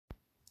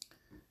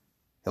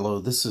Hello,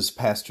 this is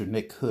Pastor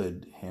Nick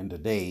Hood, and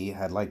today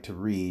I'd like to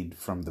read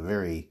from the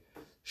very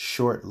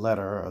short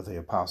letter of the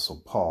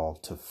Apostle Paul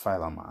to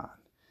Philemon.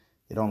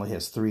 It only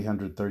has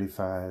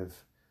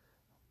 335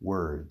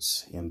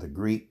 words in the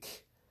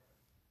Greek.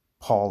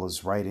 Paul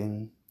is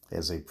writing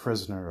as a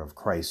prisoner of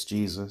Christ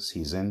Jesus.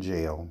 He's in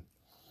jail.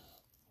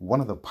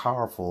 One of the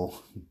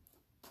powerful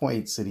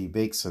points that he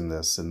makes in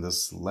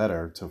this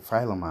letter to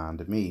Philemon,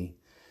 to me,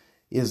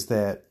 is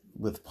that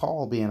with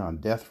Paul being on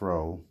death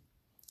row,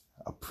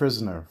 a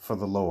prisoner for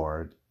the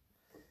Lord,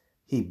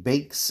 he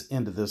bakes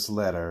into this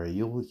letter,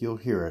 you'll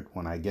hear it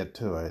when I get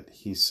to it,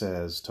 he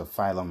says to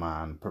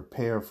Philemon,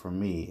 prepare for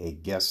me a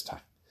guest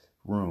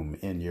room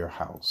in your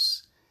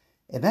house.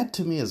 And that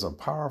to me is a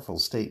powerful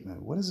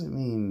statement. What does it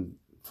mean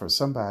for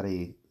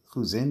somebody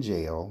who's in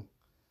jail,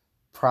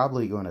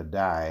 probably going to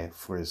die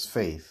for his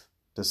faith,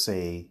 to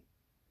say,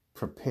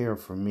 prepare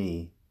for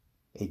me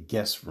a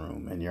guest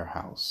room in your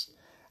house?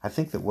 I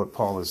think that what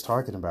Paul is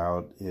talking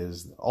about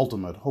is the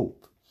ultimate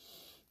hope.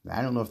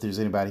 I don't know if there's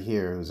anybody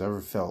here who's ever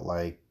felt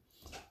like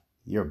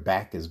your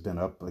back has been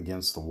up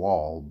against the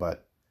wall,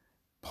 but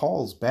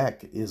Paul's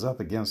back is up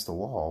against the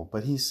wall.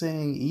 But he's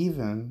saying,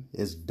 even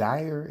as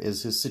dire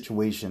as his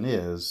situation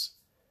is,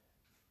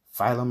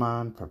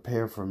 Philemon,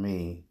 prepare for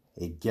me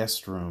a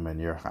guest room in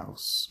your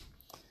house.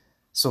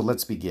 So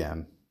let's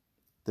begin.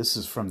 This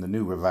is from the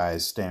New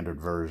Revised Standard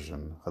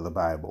Version of the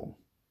Bible.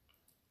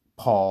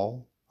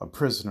 Paul, a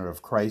prisoner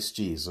of Christ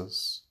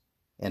Jesus,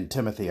 and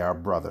Timothy, our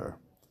brother,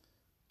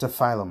 to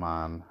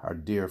Philemon, our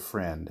dear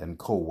friend and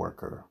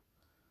co-worker,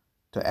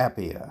 to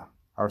Apphia,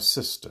 our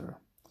sister,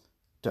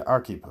 to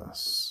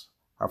Archippus,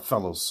 our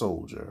fellow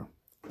soldier,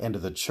 and to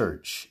the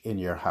church in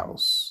your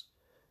house.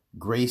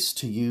 Grace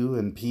to you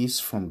and peace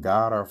from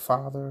God our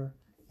Father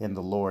and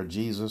the Lord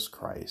Jesus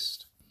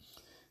Christ.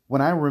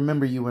 When I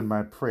remember you in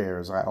my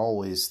prayers, I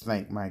always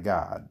thank my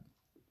God,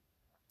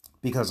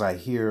 because I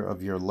hear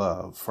of your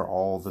love for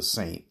all the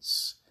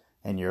saints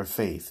and your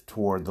faith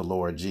toward the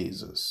Lord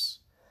Jesus.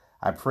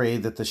 I pray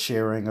that the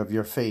sharing of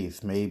your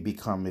faith may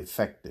become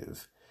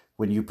effective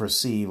when you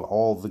perceive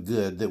all the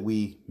good that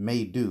we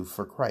may do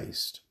for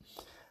Christ.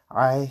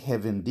 I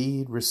have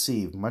indeed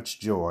received much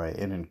joy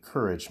and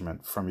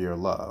encouragement from your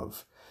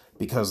love,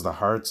 because the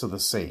hearts of the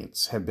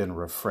saints have been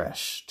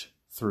refreshed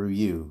through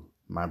you,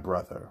 my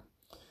brother.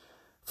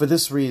 For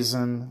this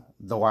reason,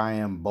 though I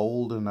am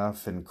bold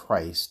enough in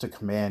Christ to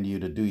command you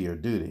to do your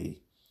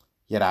duty,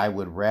 yet I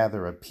would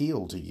rather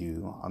appeal to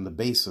you on the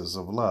basis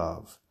of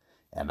love.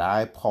 And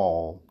I,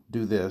 Paul,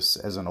 do this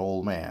as an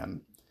old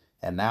man,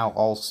 and now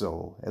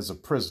also as a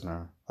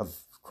prisoner of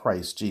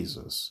Christ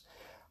Jesus.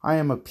 I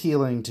am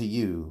appealing to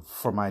you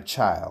for my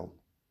child,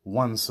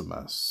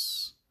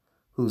 Onesimus,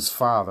 whose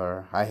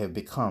father I have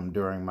become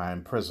during my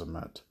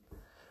imprisonment.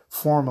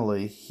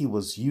 Formerly he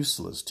was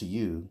useless to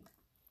you,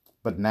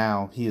 but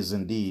now he is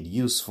indeed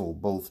useful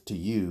both to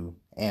you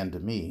and to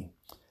me.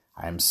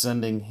 I am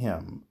sending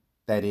him,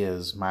 that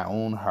is, my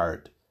own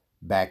heart,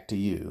 back to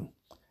you.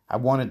 I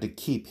wanted to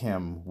keep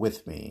him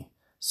with me,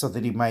 so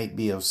that he might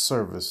be of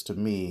service to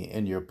me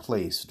in your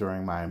place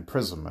during my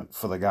imprisonment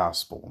for the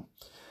gospel.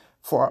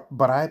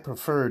 But I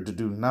preferred to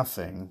do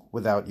nothing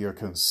without your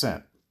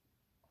consent,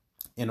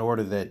 in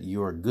order that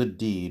your good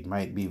deed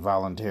might be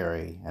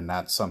voluntary and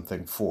not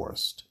something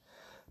forced.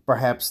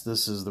 Perhaps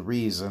this is the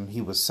reason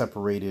he was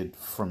separated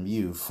from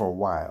you for a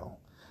while,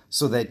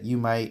 so that you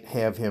might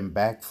have him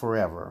back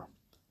forever,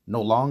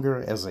 no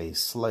longer as a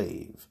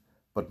slave,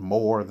 but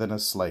more than a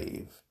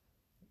slave,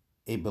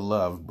 a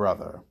beloved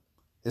brother,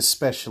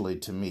 especially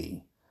to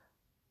me,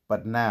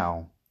 but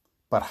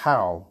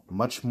how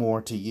much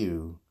more to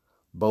you,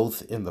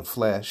 both in the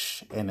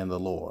flesh and in the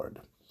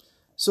Lord.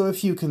 So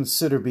if you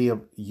consider me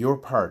your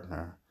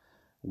partner,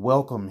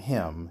 welcome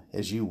him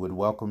as you would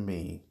welcome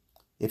me.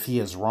 If he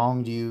has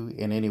wronged you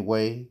in any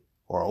way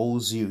or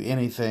owes you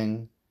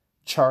anything,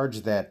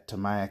 charge that to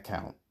my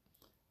account.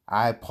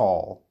 I,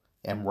 Paul,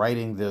 am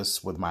writing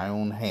this with my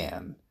own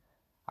hand.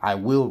 I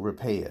will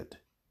repay it.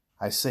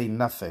 I say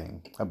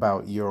nothing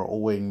about your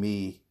owing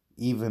me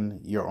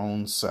even your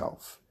own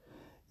self.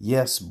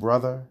 Yes,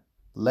 brother,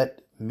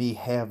 let me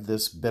have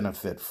this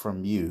benefit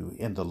from you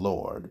in the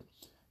Lord.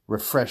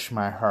 Refresh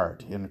my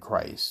heart in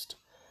Christ.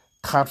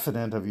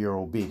 Confident of your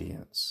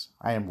obedience,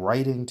 I am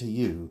writing to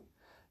you,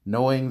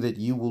 knowing that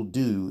you will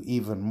do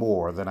even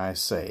more than I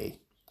say.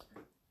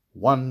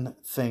 One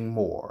thing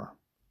more.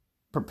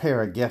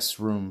 Prepare a guest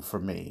room for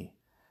me,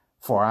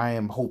 for I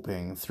am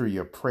hoping through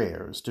your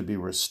prayers to be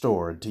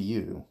restored to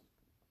you.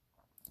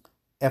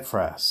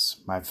 Ephras,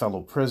 my fellow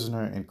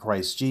prisoner in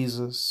Christ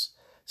Jesus,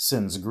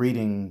 sends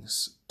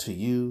greetings to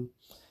you,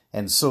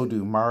 and so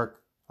do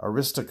Mark,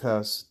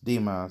 Aristarchus,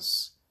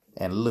 Demas,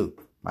 and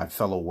Luke, my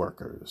fellow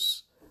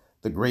workers.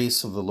 The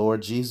grace of the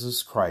Lord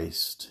Jesus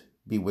Christ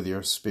be with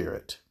your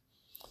spirit.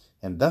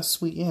 And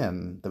thus we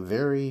end the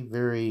very,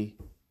 very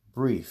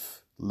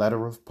brief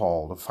letter of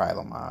Paul to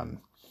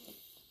Philemon.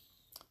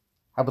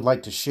 I would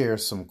like to share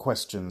some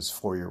questions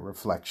for your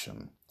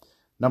reflection.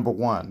 Number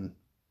one,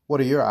 what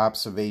are your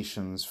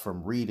observations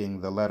from reading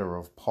the letter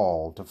of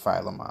Paul to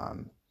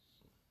Philemon?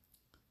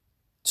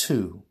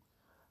 2.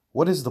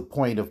 What is the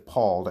point of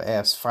Paul to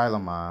ask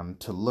Philemon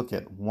to look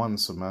at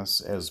Onesimus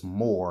as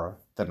more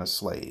than a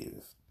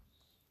slave?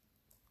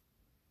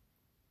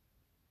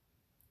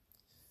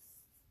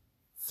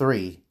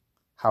 3.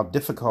 How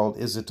difficult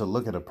is it to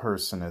look at a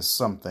person as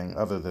something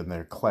other than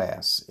their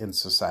class in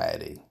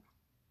society?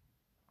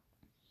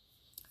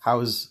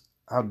 How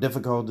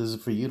difficult is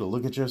it for you to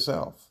look at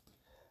yourself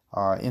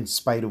in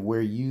spite of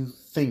where you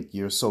think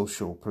your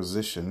social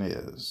position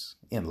is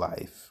in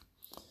life?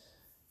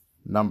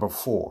 Number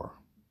 4.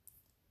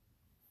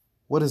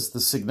 What is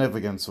the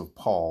significance of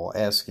Paul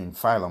asking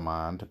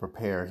Philemon to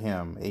prepare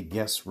him a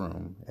guest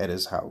room at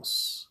his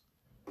house?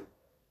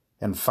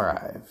 And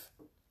 5.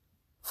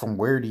 From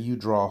where do you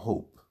draw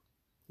hope,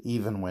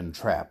 even when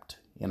trapped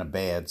in a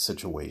bad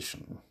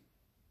situation?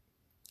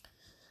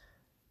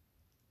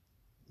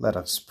 Let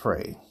us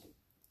pray.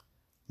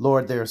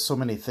 Lord, there are so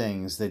many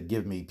things that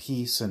give me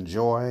peace and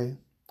joy,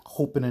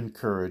 hope and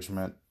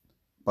encouragement,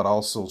 but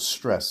also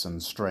stress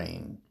and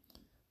strain.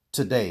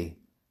 Today,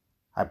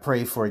 I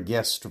pray for a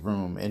guest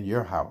room in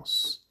your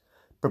house.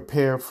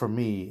 Prepare for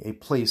me a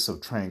place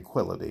of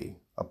tranquility,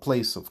 a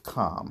place of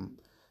calm,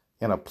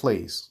 and a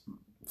place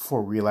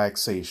for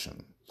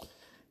relaxation.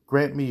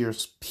 Grant me your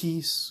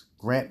peace,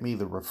 grant me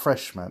the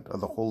refreshment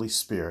of the Holy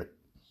Spirit.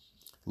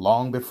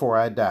 Long before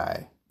I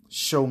die,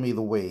 show me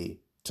the way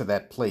to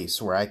that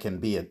place where I can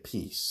be at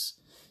peace,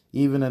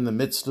 even in the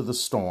midst of the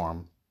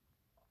storm.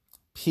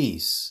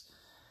 Peace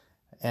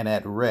and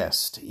at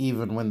rest,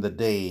 even when the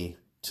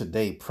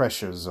day-to-day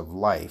pressures of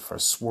life are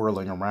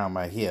swirling around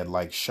my head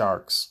like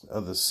sharks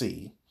of the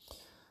sea.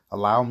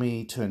 Allow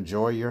me to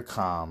enjoy your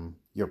calm,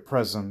 your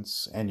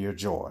presence, and your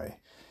joy.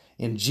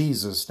 In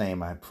Jesus'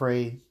 name I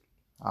pray.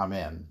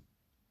 Amen.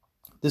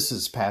 This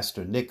is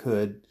Pastor Nick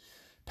Hood,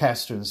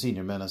 pastor and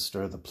senior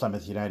minister of the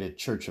Plymouth United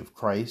Church of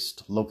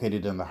Christ,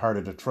 located in the heart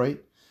of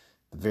Detroit,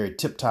 the very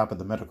tip-top of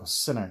the Medical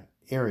Center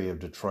area of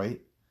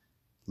Detroit,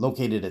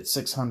 located at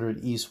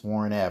 600 East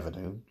Warren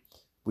Avenue.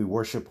 We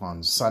worship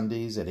on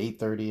Sundays at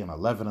 8:30 and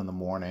 11 in the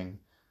morning,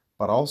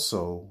 but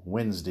also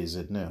Wednesdays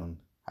at noon.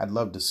 I'd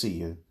love to see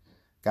you.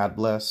 God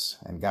bless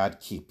and God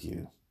keep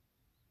you.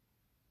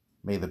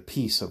 May the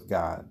peace of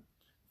God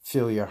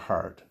fill your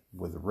heart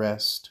with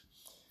rest,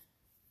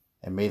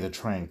 and may the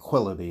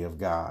tranquility of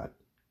God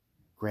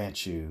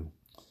grant you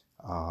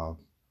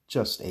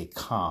just a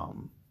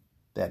calm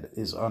that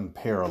is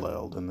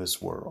unparalleled in this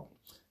world.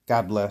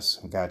 God bless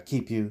and God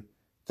keep you.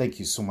 Thank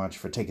you so much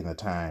for taking the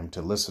time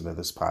to listen to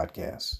this podcast.